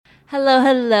Hello,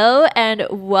 hello, and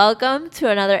welcome to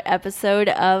another episode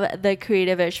of the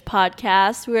Creative-ish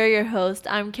podcast. We're your host.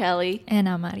 I'm Kelly. And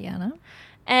I'm Mariana.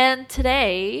 And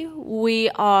today we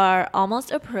are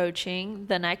almost approaching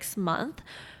the next month,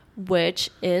 which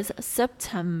is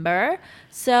September.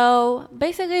 So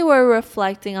basically we're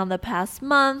reflecting on the past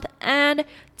month, and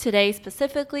today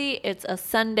specifically it's a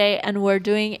Sunday and we're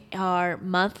doing our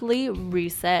monthly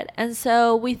reset. And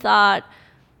so we thought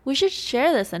we should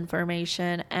share this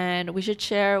information and we should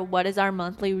share what is our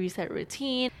monthly reset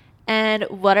routine and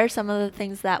what are some of the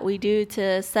things that we do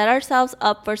to set ourselves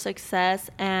up for success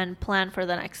and plan for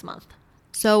the next month.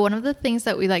 So one of the things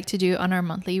that we like to do on our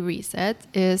monthly reset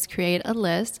is create a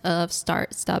list of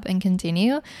start, stop, and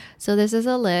continue. So this is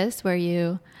a list where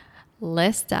you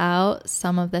list out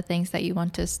some of the things that you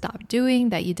want to stop doing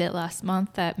that you did last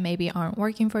month that maybe aren't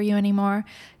working for you anymore.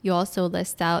 You also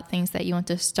list out things that you want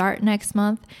to start next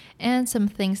month and some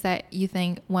things that you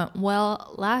think went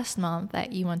well last month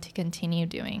that you want to continue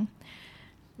doing.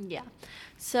 Yeah.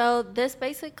 So this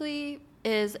basically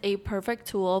is a perfect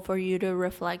tool for you to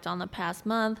reflect on the past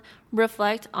month,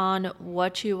 reflect on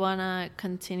what you want to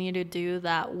continue to do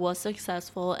that was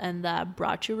successful and that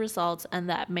brought you results and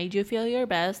that made you feel your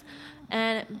best,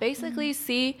 and basically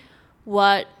see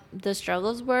what the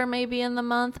struggles were maybe in the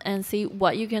month and see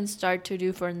what you can start to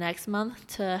do for next month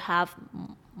to have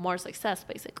more success,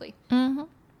 basically. Mm-hmm.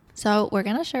 So we're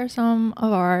going to share some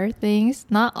of our things,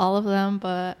 not all of them,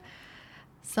 but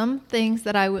some things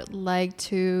that I would like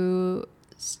to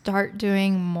start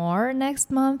doing more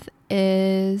next month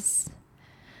is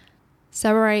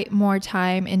separate more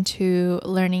time into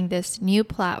learning this new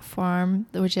platform,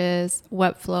 which is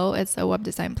Webflow. It's a web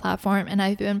design platform, and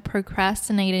I've been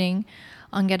procrastinating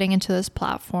on getting into this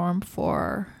platform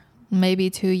for maybe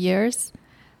 2 years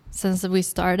since we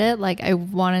started. Like, I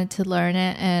wanted to learn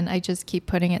it and I just keep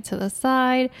putting it to the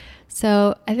side.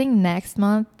 So I think next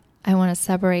month I want to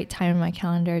separate time in my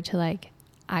calendar to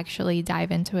actually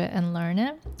dive into it and learn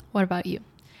it. What about you?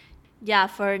 Yeah,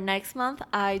 for next month,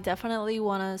 I definitely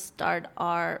want to start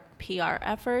our PR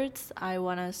efforts. I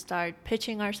want to start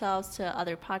pitching ourselves to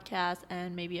other podcasts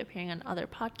and maybe appearing on other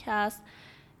podcasts.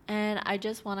 And I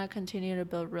just want to continue to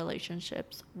build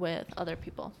relationships with other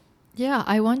people. Yeah,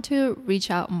 I want to reach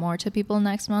out more to people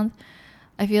next month.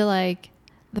 I feel like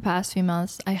the past few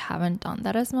months, I haven't done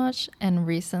that as much. And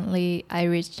recently, I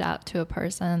reached out to a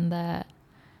person that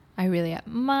I really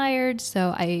admired.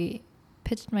 So I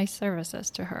pitched my services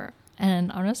to her.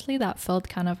 And honestly, that felt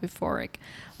kind of euphoric.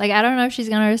 Like, I don't know if she's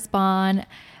going to respond,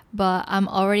 but I'm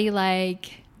already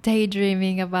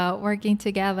daydreaming about working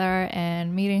together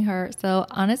and meeting her. So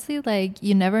honestly,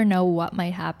 you never know what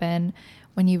might happen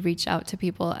when you reach out to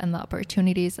people and the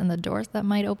opportunities and the doors that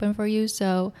might open for you.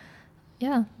 So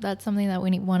yeah, that's something that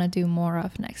we want to do more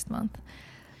of next month.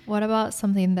 What about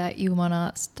something that you want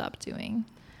to stop doing?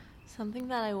 Something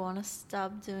that I want to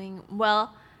stop doing?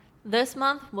 Well, this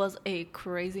month was a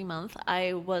crazy month.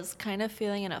 I was kind of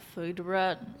feeling in a food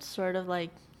rut, sort of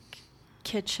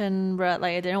kitchen rut.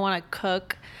 I didn't want to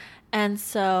cook. And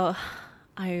so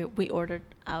we ordered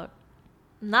out.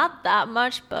 Not that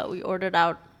much, but we ordered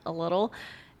out a little.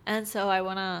 And so I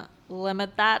want to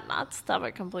limit that, not stop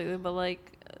it completely, but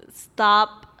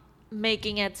stop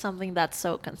making it something that's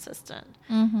so consistent.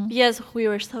 Mm-hmm. Yes, we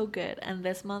were so good. And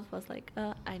this month was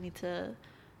I need to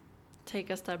take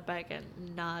a step back and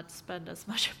not spend as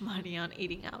much money on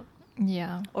eating out.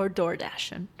 Yeah. Or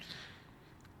DoorDashing.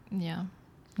 Yeah.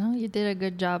 No, you did a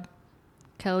good job.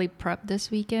 Kelly prepped this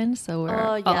weekend, so we're...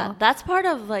 Oh, yeah. That's part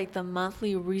of, the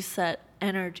monthly reset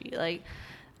energy.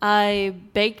 I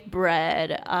baked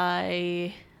bread.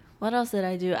 What else did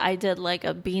I do? I did,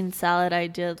 a bean salad. I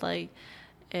did,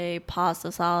 a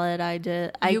pasta salad.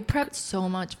 You prepped so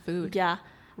much food. Yeah.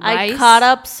 Rice? I cut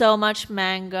up so much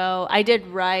mango. I did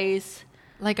rice.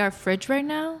 Our fridge right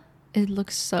now, it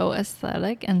looks so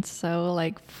aesthetic and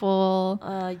so full.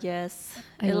 Yes.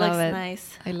 It looks it.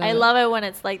 nice. I love it when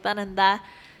it's like that, and that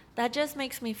just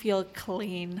makes me feel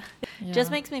clean. Yeah.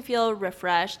 Just makes me feel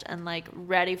refreshed and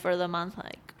ready for the month,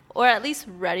 or at least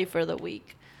ready for the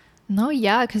week. No,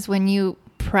 yeah, because when you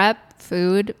prep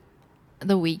food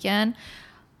the weekend,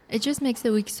 it just makes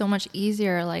the week so much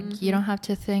easier. You don't have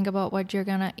to think about what you're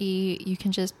gonna eat. You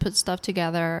can just put stuff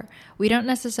together. We don't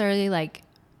necessarily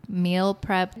meal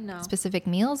prep specific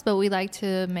meals, but we like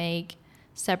to make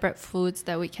separate foods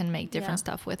that we can make different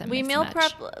stuff with. And we mix meal and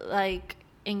match. prep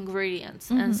ingredients,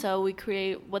 and so we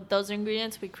create with those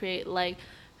ingredients. We create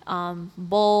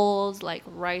bowls,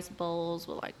 rice bowls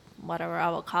with whatever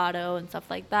avocado and stuff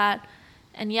like that.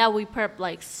 And yeah, we prep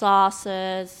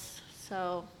sauces.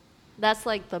 So that's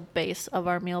the base of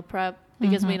our meal prep.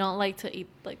 because we don't like to eat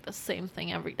like the same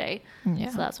thing every day.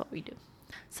 Yeah. So that's what we do.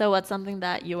 So what's something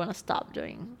that you want to stop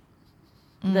doing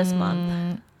this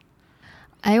month?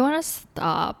 I want to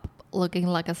stop looking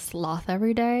like a sloth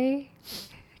every day,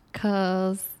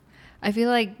 because I feel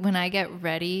like when I get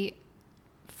ready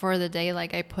for the day,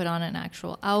 like I put on an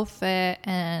actual outfit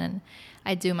and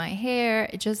I do my hair,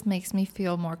 it just makes me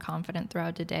feel more confident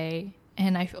throughout the day.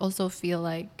 And I also feel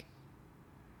like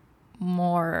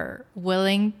more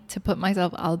willing to put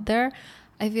myself out there.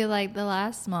 I feel like the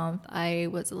last month I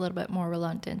was a little bit more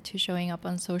reluctant to showing up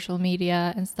on social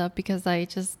media and stuff, because I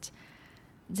just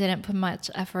didn't put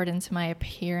much effort into my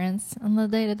appearance on the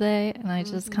day to day, and I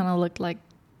just kind of looked like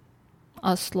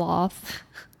a sloth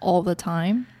all the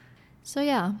time. So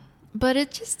yeah, but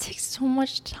it just takes so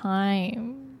much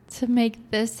time to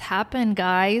make this happen,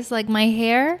 guys. Like my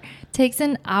hair takes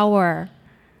an hour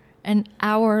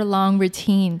long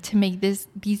routine to make these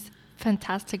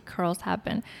fantastic curls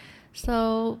happen.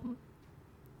 So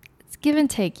it's give and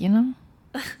take, you know?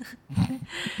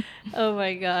 Oh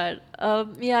my god.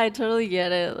 Yeah, I totally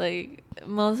get it. Like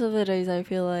most of the days I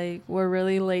feel like we're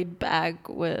really laid back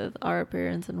with our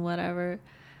appearance and whatever.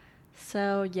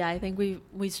 So yeah, I think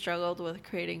we struggled with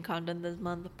creating content this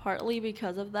month, partly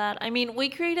because of that. I mean, we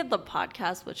created the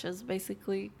podcast, which is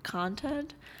basically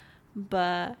content,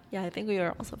 but yeah, I think we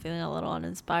were also feeling a little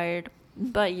uninspired.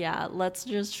 But yeah, let's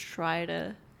just try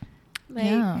to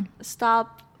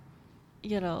stop,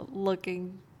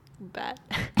 looking bad.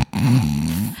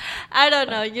 I don't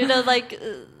know,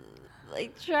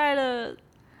 try to.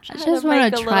 I just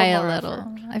want to try a little.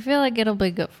 Effort. I feel like it'll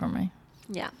be good for me.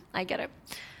 Yeah, I get it.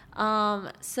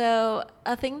 So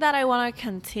a thing that I want to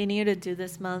continue to do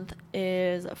this month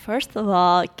is, first of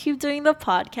all, keep doing the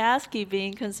podcast, keep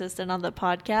being consistent on the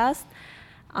podcast.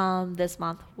 This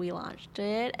month we launched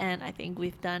it and I think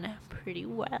we've done pretty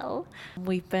well.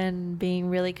 We've been being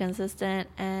really consistent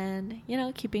and,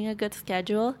 keeping a good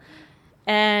schedule.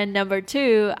 And number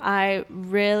 2, I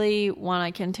really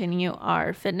want to continue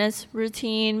our fitness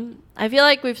routine. I feel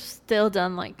like we've still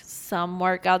done some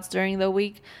workouts during the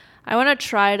week. I want to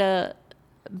try to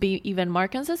be even more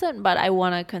consistent, but I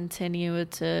want to continue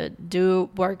to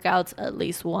do workouts at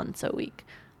least once a week,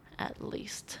 at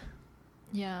least.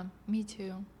 Yeah, me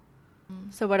too.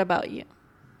 So what about you?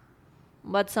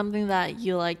 What's something that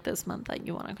you like this month that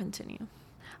you want to continue?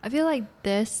 I feel like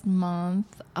this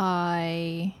month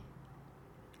I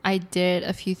did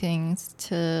a few things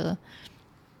to,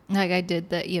 I did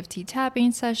the EFT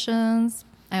tapping sessions.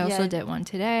 I also did one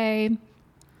today.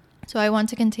 So I want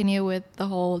to continue with the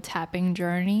whole tapping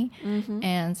journey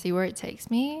and see where it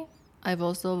takes me. I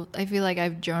feel like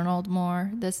I've journaled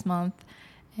more this month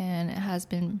and it has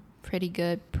been pretty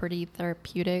good, pretty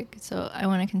therapeutic. So I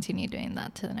want to continue doing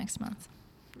that to the next month.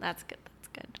 That's good.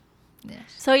 Yes.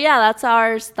 So yeah, that's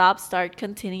our stop, start,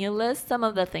 continue list. Some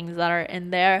of the things that are in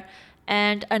there.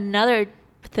 And another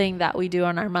thing that we do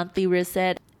on our monthly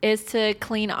reset is to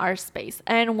clean our space.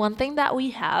 And one thing that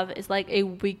we have is a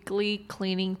weekly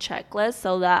cleaning checklist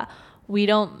so that we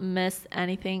don't miss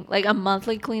anything, a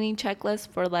monthly cleaning checklist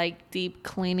for deep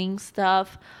cleaning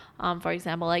stuff. For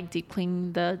example, deep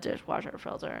cleaning the dishwasher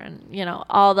filter and,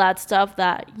 all that stuff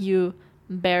that you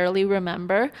barely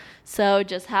remember. So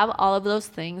just have all of those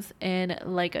things in a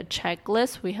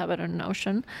checklist. We have it on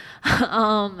Notion.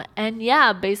 And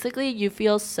yeah, basically it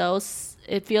feels so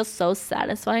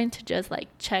satisfying to just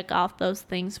check off those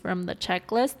things from the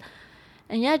checklist.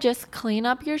 And yeah, just clean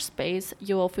up your space.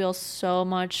 You will feel so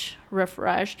much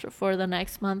refreshed for the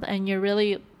next month and you're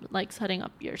really setting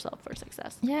up yourself for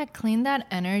success. Yeah, clean that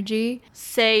energy.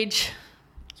 Sage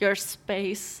your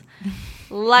space.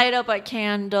 Light up a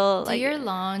candle. Do your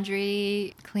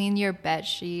laundry, clean your bed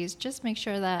sheets. Just make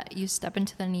sure that you step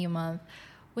into the new month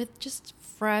with just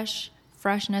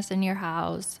freshness in your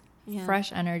house,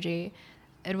 fresh energy.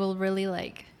 It will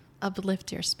really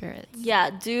uplift your spirits. Yeah,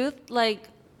 do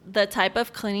the type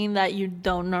of cleaning that you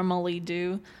don't normally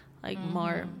do,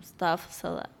 more stuff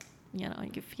so that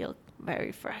you feel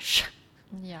very fresh.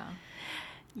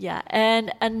 Yeah,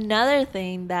 and another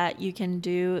thing that you can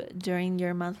do during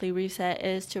your monthly reset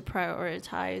is to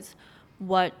prioritize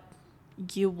what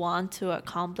you want to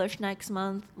accomplish next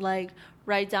month.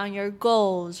 Write down your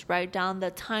goals, write down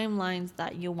the timelines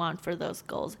that you want for those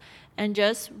goals, and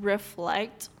just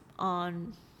reflect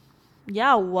on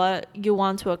what you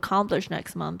want to accomplish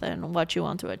next month and what you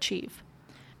want to achieve.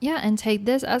 Yeah, and take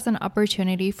this as an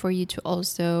opportunity for you to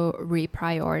also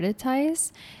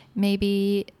reprioritize.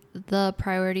 Maybe the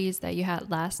priorities that you had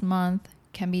last month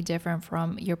can be different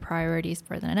from your priorities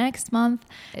for the next month.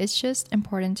 It's just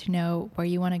important to know where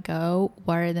you want to go,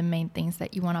 what are the main things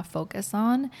that you want to focus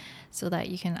on so that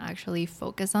you can actually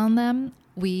focus on them.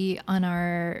 We, on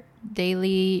our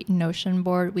daily Notion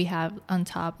board, we have on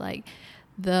top like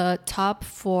the top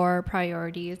 4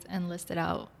 priorities and listed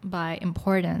out by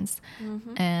importance.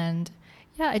 And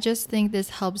yeah, I just think this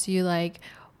helps you like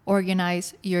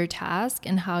organize your task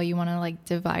and how you want to like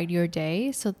divide your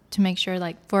day. So to make sure,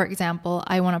 like, for example,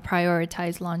 I want to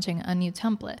prioritize launching a new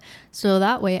template. So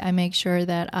that way I make sure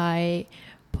that I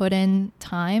put in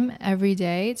time every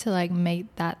day to like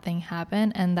make that thing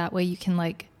happen. And that way you can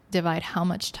like divide how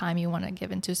much time you want to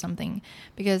give into something,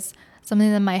 because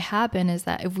something that might happen is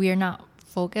that if we are not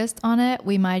focused on it,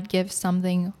 we might give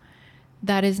something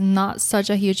that is not such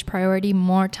a huge priority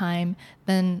more time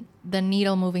than the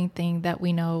needle moving thing that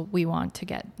we know we want to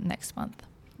get next month.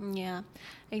 Yeah,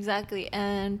 exactly.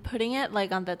 And putting it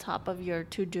like on the top of your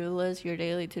to-do list, your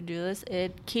daily to-do list,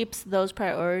 it keeps those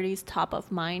priorities top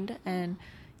of mind, and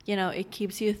you know, it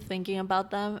keeps you thinking about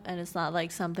them, and it's not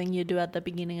like something you do at the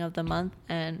beginning of the month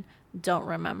and don't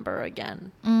remember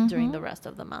again during the rest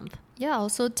of the month. Yeah,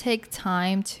 also take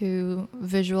time to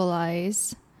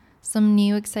visualize some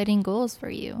new exciting goals for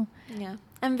you. Yeah.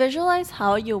 And visualize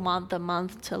how you want the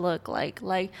month to look like.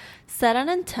 Like, set an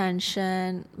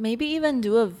intention, maybe even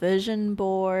do a vision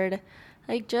board.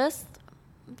 Like, just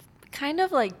kind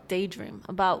of like daydream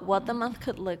about what the month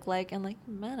could look like and like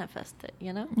manifest it,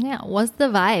 you know? Yeah, what's the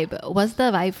vibe? What's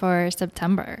the vibe for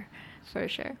September? For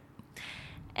sure.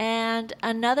 And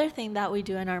another thing that we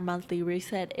do in our monthly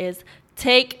reset is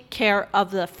take care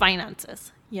of the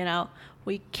finances, you know?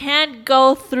 We can't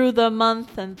go through the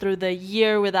month and through the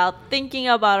year without thinking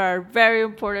about our very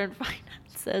important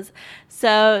finances.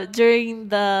 So during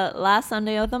the last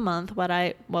Sunday of the month,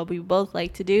 what we both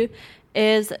like to do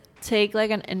is take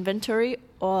like an inventory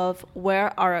of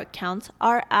where our accounts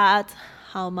are at,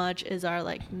 how much is our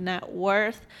like net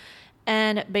worth,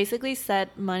 and basically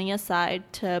set money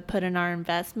aside to put in our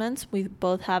investments. We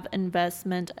both have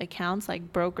investment accounts,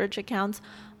 like brokerage accounts,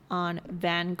 on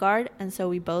Vanguard, and so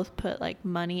we both put like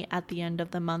money at the end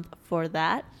of the month for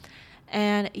that.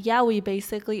 And yeah, we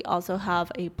basically also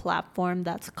have a platform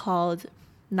that's called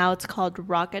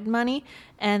Rocket Money,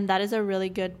 and that is a really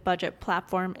good budget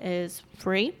platform. It is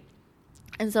free,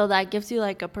 and so that gives you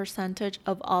like a percentage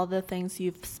of all the things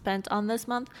you've spent on this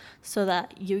month, so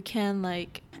that you can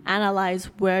like analyze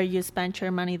where you spent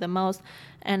your money the most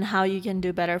and how you can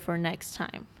do better for next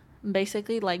time.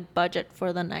 Basically like budget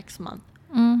for the next month.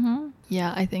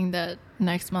 Yeah, I think that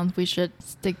next month we should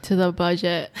stick to the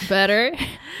budget better.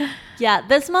 Yeah,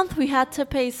 this month we had to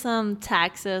pay some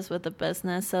taxes with the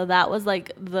business, so that was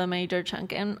like the major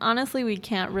chunk. And honestly, we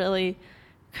can't really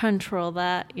control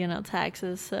that, you know,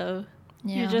 taxes. So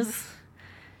you just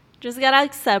gotta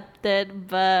accept it.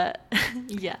 But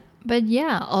yeah. But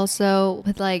yeah, also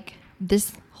with like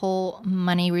this whole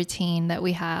money routine that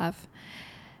we have,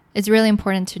 it's really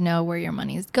important to know where your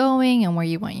money is going and where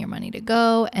you want your money to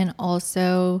go. And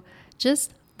also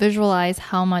just visualize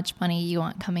how much money you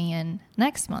want coming in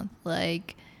next month.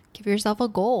 Like, give yourself a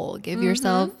goal. Give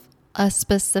yourself a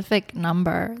specific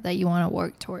number that you want to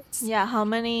work towards. Yeah, how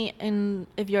many, and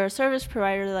if you're a service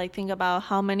provider, like think about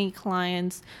how many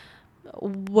clients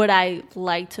would I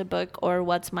like to book, or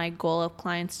what's my goal of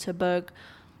clients to book.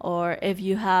 Or if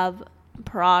you have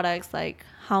products, like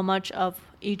how much of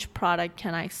each product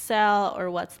can I sell,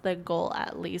 or what's the goal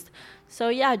at least. So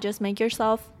yeah, just make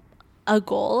yourself a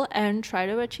goal and try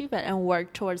to achieve it and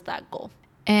work towards that goal.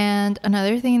 And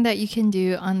another thing that you can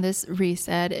do on this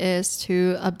reset is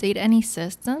to update any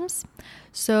systems.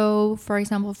 So for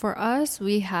example, for us,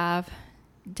 we have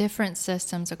different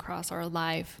systems across our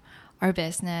life, our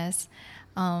business,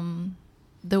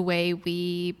 the way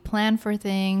we plan for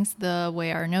things, the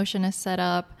way our Notion is set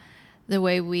up, the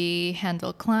way we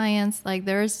handle clients. Like,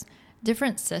 there's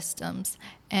different systems,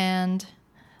 and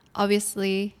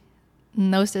obviously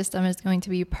no system is going to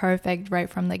be perfect right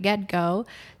from the get-go.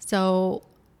 So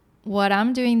what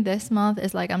I'm doing this month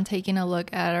is like I'm taking a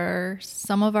look at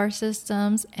some of our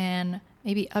systems and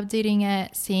maybe updating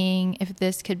it, seeing if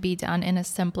this could be done in a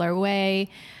simpler way,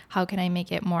 how can I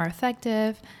make it more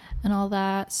effective, and all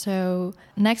that. So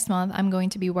next month, I'm going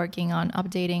to be working on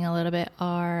updating a little bit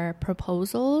our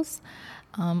proposals.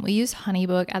 We use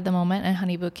Honeybook at the moment, and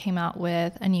Honeybook came out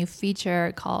with a new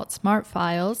feature called Smart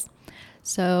Files.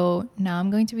 So now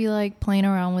I'm going to be like playing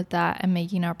around with that and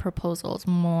making our proposals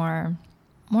more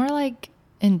like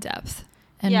in depth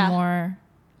and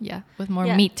with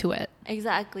more meat to it.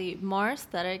 Exactly. More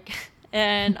aesthetic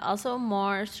and also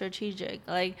more strategic.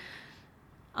 Like,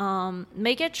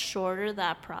 make it shorter,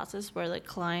 that process where the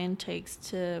client takes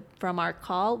to from our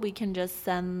call. We can just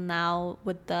send now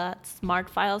with the smart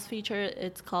files feature,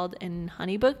 it's called in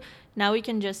HoneyBook. Now we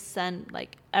can just send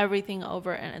like everything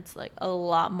over, and it's like a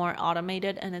lot more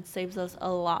automated, and it saves us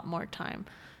a lot more time.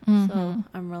 So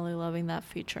I'm really loving that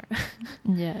feature.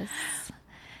 Yes.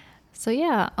 So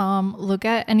yeah, look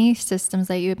at any systems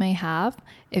that you may have.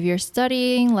 If you're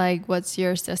studying, like what's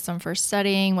your system for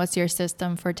studying? What's your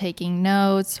system for taking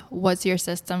notes? What's your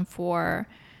system for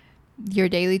your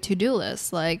daily to-do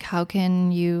list? Like how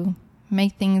can you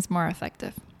make things more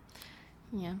effective?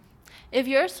 Yeah. If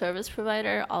you're a service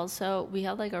provider, also, we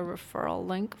have like a referral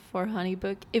link for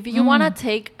HoneyBook. If you want to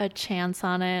take a chance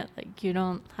on it, like you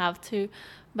don't have to.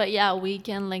 But yeah, we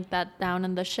can link that down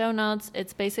in the show notes.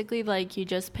 It's basically like you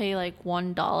just pay like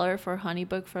 $1 for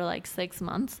HoneyBook for like 6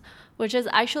 months, which is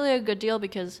actually a good deal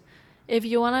because if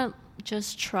you want to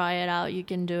just try it out, you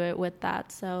can do it with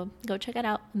that. So go check it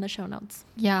out in the show notes.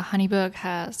 Yeah, HoneyBook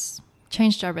has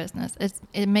changed our business.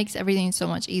 It makes everything so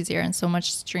much easier and so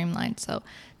much streamlined. So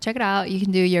check it out. You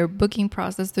can do your booking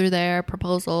process through there,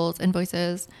 proposals,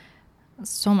 invoices,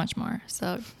 so much more.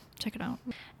 So check it out.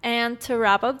 And to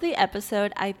wrap up the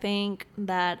episode, I think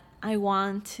that I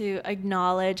want to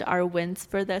acknowledge our wins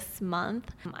for this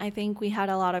month. I think we had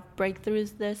a lot of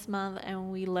breakthroughs this month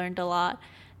and we learned a lot.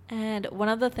 And one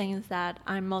of the things that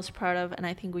I'm most proud of, and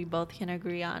I think we both can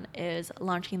agree on, is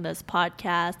launching this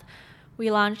podcast. We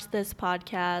launched this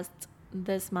podcast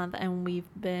this month and we've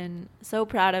been so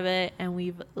proud of it, and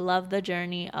we've loved the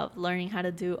journey of learning how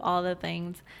to do all the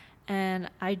things. And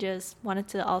I just wanted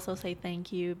to also say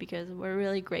thank you because we're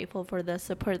really grateful for the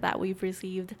support that we've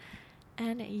received.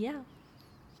 And yeah.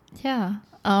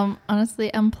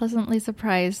 Honestly, I'm pleasantly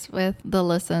surprised with the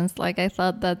listens. Like I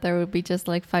thought that there would be just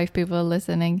like 5 people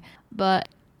listening, but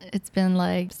it's been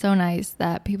like so nice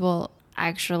that people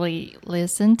actually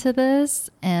listen to this,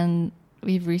 and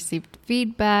we've received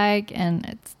feedback, and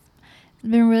it's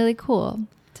been really cool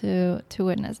to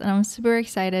witness. And I'm super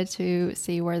excited to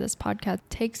see where this podcast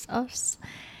takes us.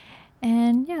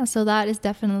 And yeah, so that is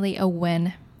definitely a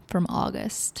win from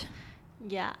August.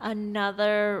 Yeah,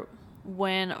 another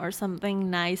win or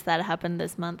something nice that happened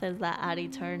this month is that Addie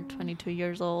turned 22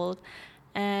 years old.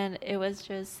 And it was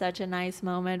just such a nice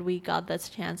moment. We got this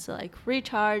chance to like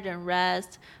recharge and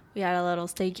rest. We had a little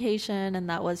staycation, and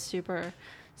that was super,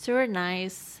 super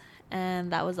nice.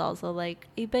 And that was also like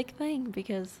a big thing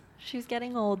because she's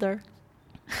getting older.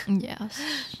 Yes.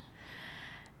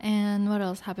 And what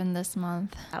else happened this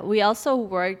month? We also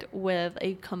worked with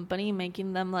a company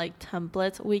making them like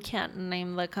templates. We can't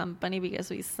name the company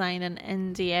because we signed an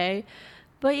NDA.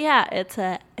 But yeah, it's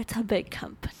a big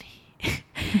company.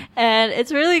 And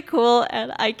it's really cool,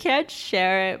 and I can't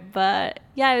share it, but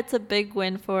yeah, it's a big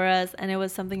win for us, and it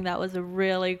was something that was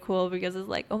really cool because it's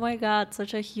like, oh my god,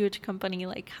 such a huge company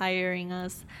like hiring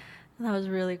us. And that was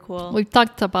really cool. We've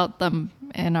talked about them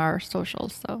in our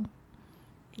socials, so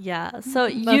yeah, so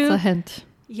that's a hint.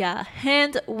 Yeah,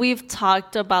 hint, we've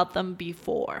talked about them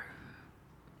before.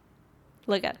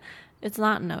 Look at, it's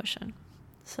not Notion,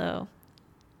 so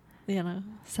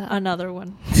So another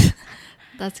one.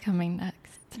 that's coming next.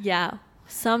 Yeah,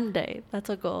 someday. That's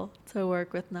a goal, to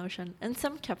work with Notion in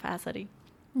some capacity.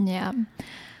 Yeah.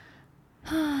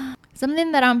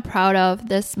 Something that I'm proud of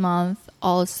this month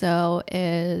also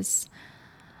is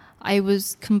I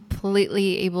was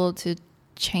completely able to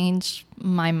change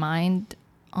my mind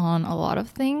on a lot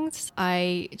of things.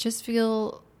 I just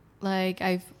feel like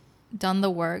I've done the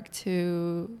work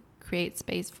to create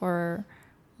space for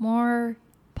more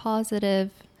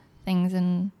positive things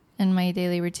in my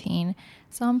daily routine.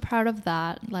 So I'm proud of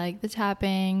that, like the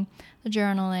tapping, the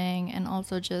journaling, and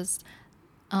also just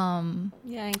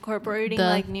incorporating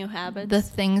like new habits. The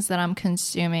things that I'm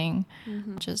consuming,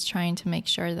 just trying to make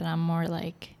sure that I'm more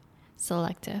like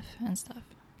selective and stuff.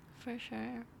 For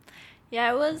sure.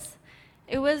 Yeah, it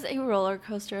was a roller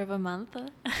coaster of a month.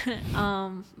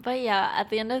 But yeah, at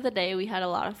the end of the day, we had a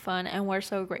lot of fun, and we're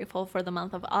so grateful for the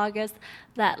month of August,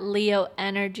 that Leo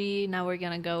energy. Now we're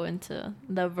going to go into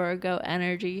the Virgo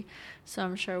energy, so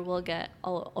I'm sure we'll get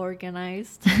all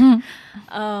organized.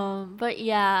 But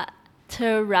yeah,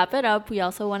 to wrap it up, we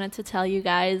also wanted to tell you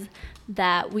guys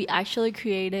that we actually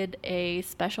created a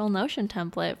special Notion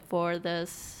template for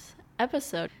this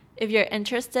episode. If you're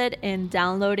interested in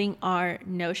downloading our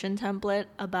Notion template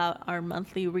about our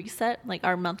monthly reset, like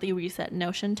our monthly reset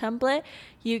Notion template,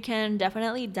 you can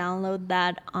definitely download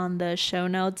that on the show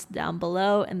notes down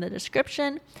below in the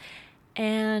description.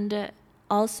 And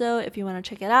also, if you want to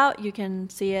check it out, you can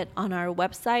see it on our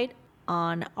website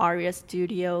on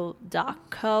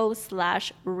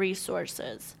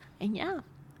ariastudio.co/resources. And yeah,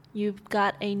 you've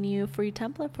got a new free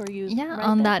template for you. Yeah, right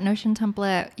on there. that Notion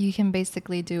template, you can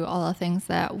basically do all the things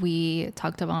that we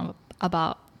talked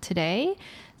about today.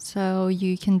 So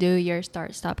you can do your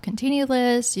start, stop, continue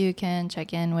list. You can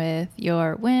check in with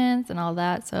your wins and all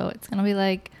that. So it's going to be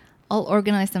like all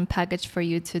organized and packaged for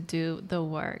you to do the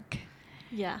work.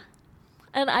 Yeah.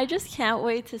 And I just can't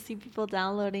wait to see people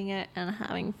downloading it and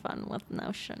having fun with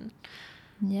Notion.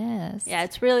 Yes. Yeah,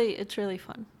 it's really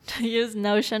fun to use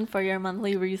Notion for your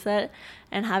monthly reset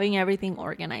and having everything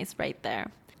organized right there.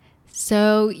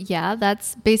 So yeah,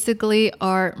 that's basically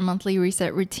our monthly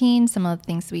reset routine, some of the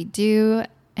things we do.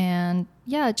 And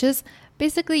yeah, just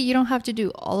basically you don't have to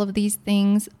do all of these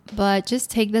things, but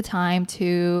just take the time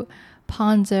to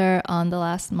ponder on the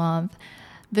last month,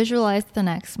 visualize the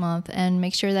next month, and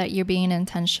make sure that you're being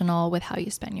intentional with how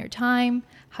you spend your time,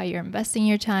 how you're investing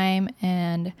your time,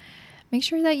 and make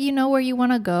sure that you know where you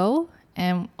want to go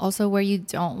and also where you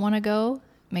don't want to go.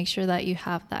 Make sure that you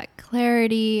have that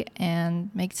clarity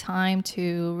and make time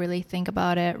to really think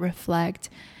about it, reflect.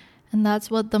 And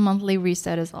that's what the monthly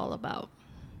reset is all about.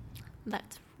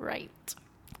 That's right.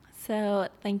 So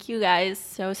thank you guys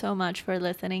so much for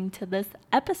listening to this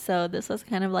episode. This was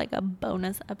kind of like a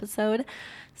bonus episode.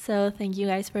 So thank you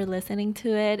guys for listening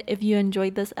to it. If you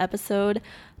enjoyed this episode,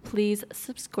 please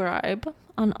subscribe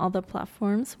on all the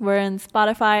platforms. We're in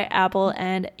Spotify, Apple,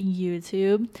 and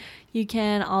YouTube. You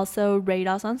can also rate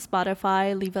us on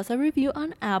Spotify, leave us a review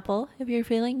on Apple if you're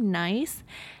feeling nice.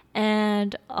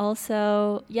 And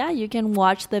also, yeah, you can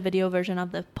watch the video version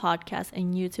of the podcast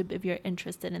in YouTube if you're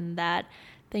interested in that.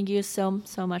 Thank you so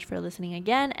much for listening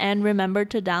again. And remember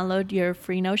to download your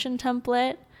free Notion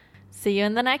template. See you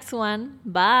in the next one.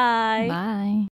 Bye. Bye.